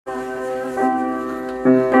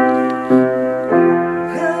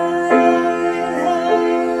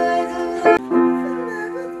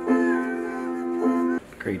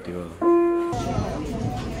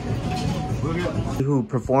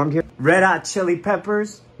performed here. Red Hot Chili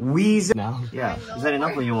Peppers, Woosung. Now? Yeah. Is that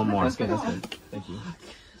enough or you want more? That's good, that's good. Thank you.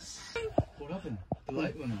 What happened? The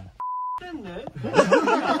light went on.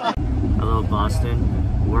 Hello, Boston.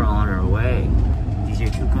 We're on our way.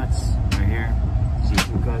 DJ Two Cuts right here. DJ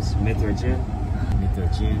Two Cuts, Mid-13.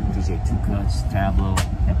 DJ Two Cuts, Tableau,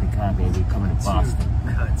 Epik, baby, coming to Boston.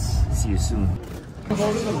 Cuts. See you soon.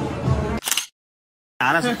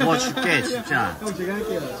 알아서 구워줄게, 진짜. 형 제가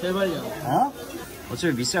할게요. 제발요. 어?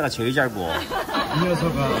 어차피 미사가 제일 잘 구워. 이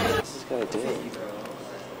녀석아.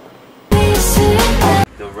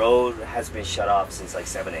 The road has been shut off since like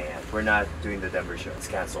 7 a.m. We're not doing the Denver show. It's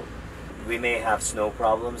canceled. We may have snow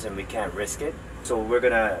problems and we can't risk it. So we're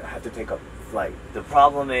gonna have to take a flight. The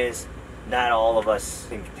problem is not all of us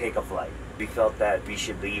can take a flight. We felt that we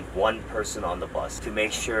should leave one person on the bus to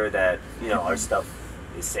make sure that, you know, our stuff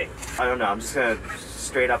is safe. I don't know, I'm just gonna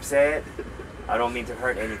straight up say it. I don't mean to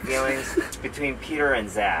hurt any feelings. It's between Peter and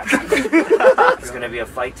Zach. It's gonna be a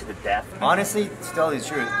fight to the death. Honestly, to tell you the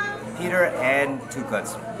truth, Peter and Two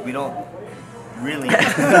Cuts, we don't really